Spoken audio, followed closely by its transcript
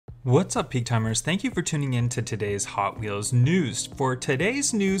What's up, Peak Timers? Thank you for tuning in to today's Hot Wheels news. For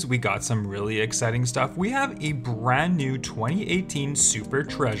today's news, we got some really exciting stuff. We have a brand new 2018 Super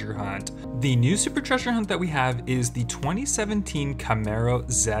Treasure Hunt. The new Super Treasure Hunt that we have is the 2017 Camaro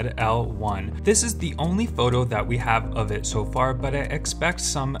ZL1. This is the only photo that we have of it so far, but I expect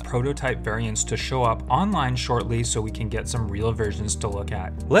some prototype variants to show up online shortly so we can get some real versions to look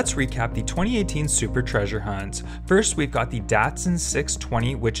at. Let's recap the 2018 Super Treasure Hunt. First, we've got the Datsun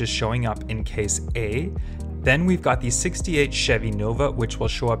 620, which is showing up in case A. Then we've got the 68 Chevy Nova, which will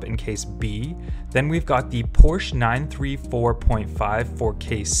show up in case B. Then we've got the Porsche 934.5 for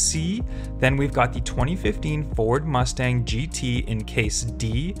case C. Then we've got the 2015 Ford Mustang GT in case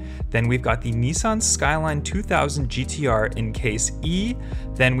D. Then we've got the Nissan Skyline 2000 GTR in case E.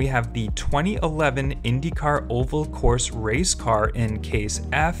 Then we have the 2011 IndyCar Oval Course race car in case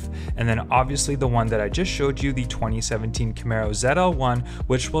F. And then obviously the one that I just showed you, the 2017 Camaro ZL1,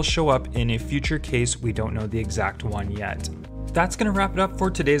 which will show up in a future case. We don't know the exact one yet. That's gonna wrap it up for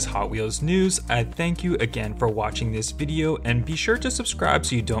today's Hot Wheels news. I thank you again for watching this video, and be sure to subscribe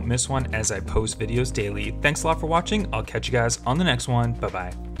so you don't miss one as I post videos daily. Thanks a lot for watching. I'll catch you guys on the next one. Bye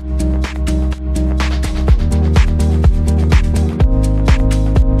bye.